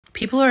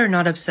People are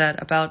not upset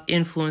about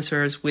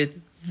influencers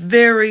with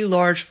very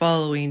large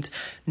followings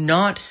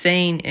not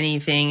saying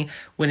anything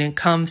when it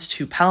comes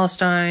to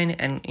Palestine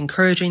and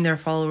encouraging their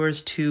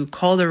followers to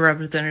call their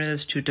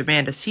representatives to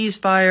demand a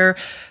ceasefire,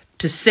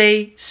 to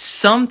say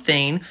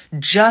something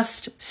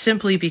just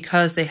simply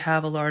because they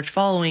have a large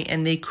following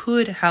and they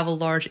could have a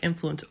large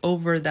influence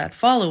over that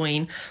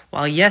following.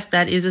 While yes,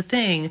 that is a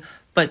thing,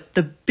 but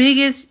the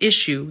biggest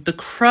issue, the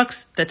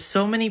crux that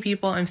so many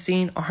people I'm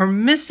seeing are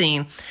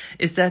missing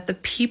is that the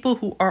people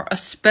who are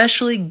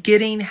especially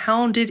getting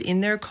hounded in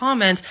their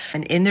comments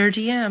and in their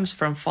DMs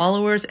from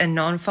followers and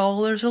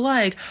non-followers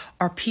alike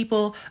are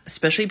people,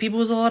 especially people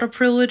with a lot of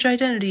privileged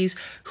identities,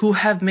 who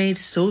have made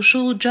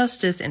social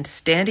justice and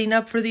standing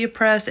up for the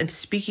oppressed and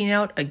speaking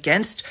out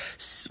against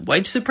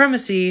white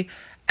supremacy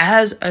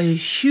as a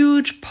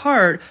huge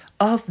part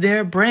of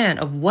their brand,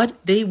 of what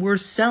they were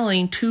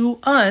selling to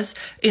us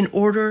in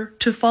order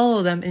to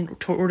follow them, in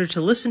order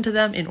to listen to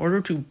them, in order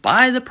to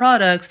buy the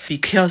products,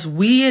 because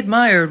we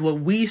admired what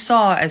we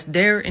saw as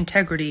their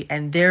integrity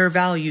and their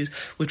values,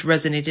 which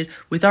resonated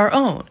with our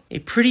own. A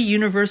pretty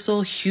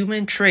universal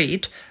human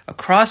trait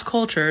across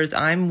cultures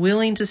I'm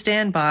willing to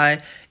stand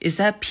by is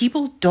that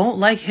people don't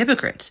like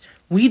hypocrites.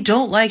 We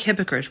don't like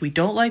hypocrites. We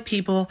don't like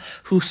people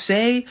who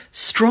say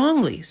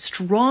strongly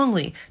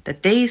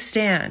that they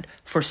stand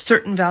for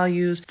certain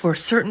values, for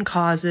certain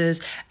causes,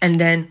 and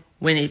then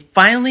when it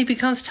finally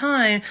becomes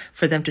time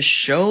for them to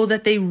show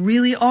that they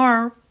really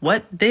are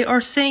what they are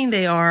saying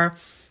they are,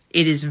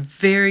 it is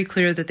very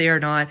clear that they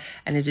are not,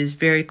 and it is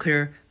very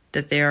clear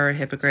that they are a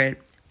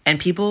hypocrite. And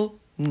people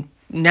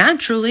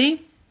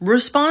naturally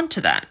respond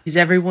to that. Is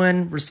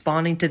everyone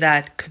responding to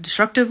that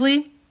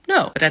constructively?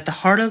 No, but at the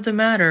heart of the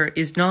matter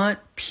is not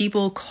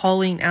people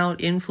calling out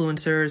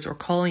influencers or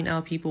calling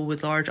out people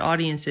with large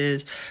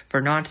audiences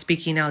for not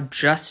speaking out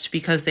just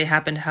because they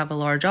happen to have a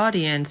large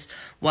audience.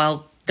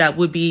 While that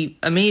would be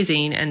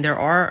amazing, and there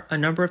are a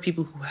number of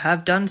people who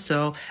have done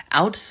so,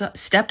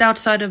 stepped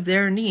outside of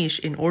their niche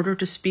in order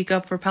to speak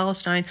up for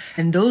Palestine,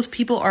 and those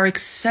people are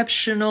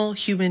exceptional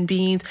human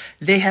beings.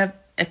 They have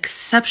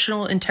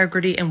exceptional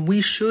integrity and we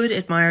should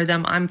admire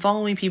them. I'm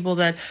following people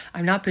that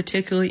I'm not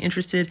particularly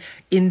interested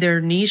in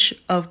their niche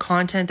of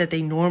content that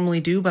they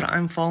normally do, but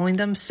I'm following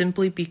them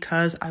simply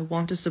because I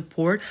want to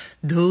support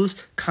those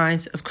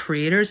kinds of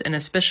creators, and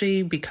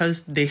especially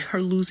because they are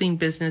losing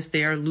business,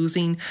 they are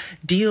losing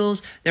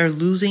deals, they're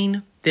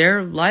losing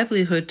their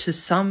livelihood to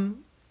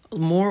some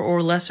more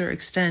or lesser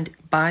extent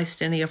by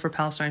standing up for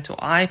Palestine. So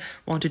I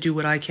want to do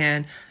what I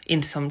can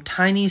in some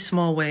tiny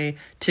small way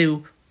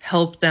to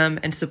help them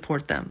and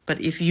support them. But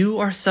if you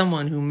are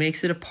someone who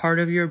makes it a part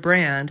of your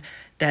brand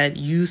that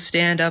you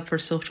stand up for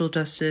social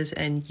justice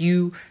and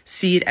you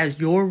see it as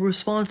your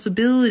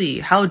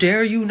responsibility, how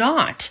dare you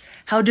not?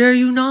 How dare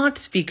you not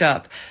speak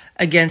up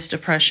against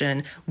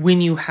oppression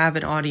when you have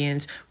an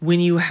audience,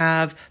 when you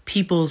have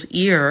people's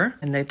ear,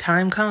 and the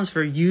time comes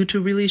for you to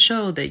really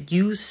show that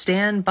you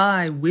stand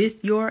by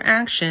with your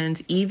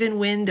actions, even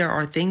when there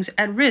are things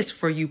at risk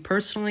for you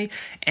personally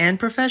and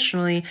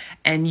professionally,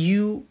 and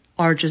you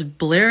are just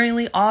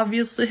blaringly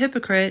obvious a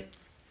hypocrite.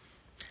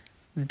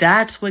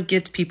 That's what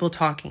gets people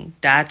talking.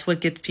 That's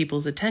what gets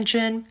people's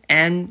attention.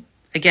 And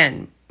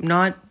again,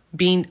 not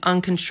being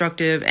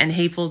unconstructive and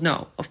hateful.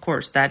 No, of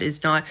course, that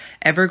is not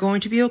ever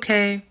going to be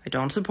okay. I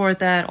don't support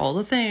that, all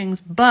the things,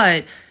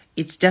 but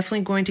it's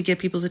definitely going to get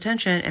people's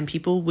attention, and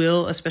people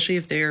will, especially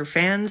if they're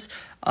fans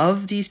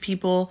of these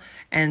people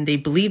and they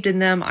believed in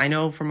them. I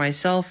know for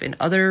myself in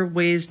other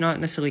ways, not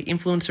necessarily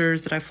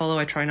influencers that I follow.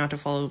 I try not to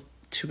follow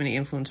too many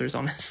influencers,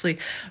 honestly,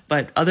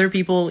 but other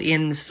people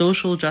in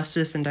social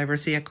justice and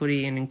diversity,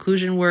 equity, and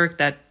inclusion work.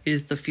 That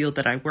is the field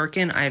that I work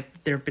in.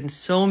 There have been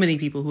so many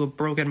people who have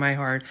broken my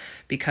heart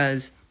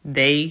because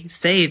they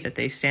say that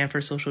they stand for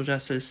social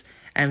justice,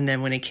 and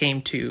then when it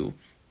came to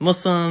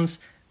Muslims,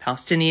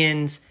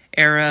 Palestinians,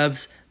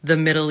 Arabs, the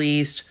Middle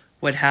East,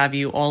 what have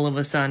you, all of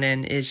a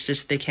sudden it's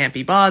just they can't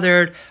be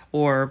bothered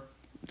or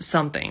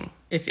something.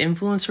 If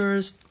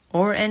influencers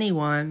or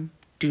anyone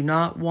do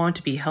not want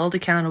to be held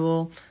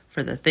accountable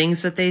for the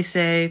things that they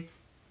say,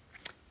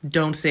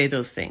 don't say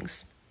those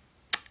things.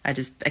 I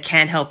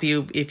can't help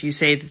you if you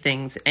say the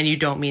things and you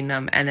don't mean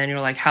them, and then you're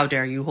like, how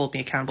dare you hold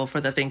me accountable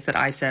for the things that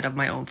I said of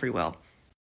my own free will.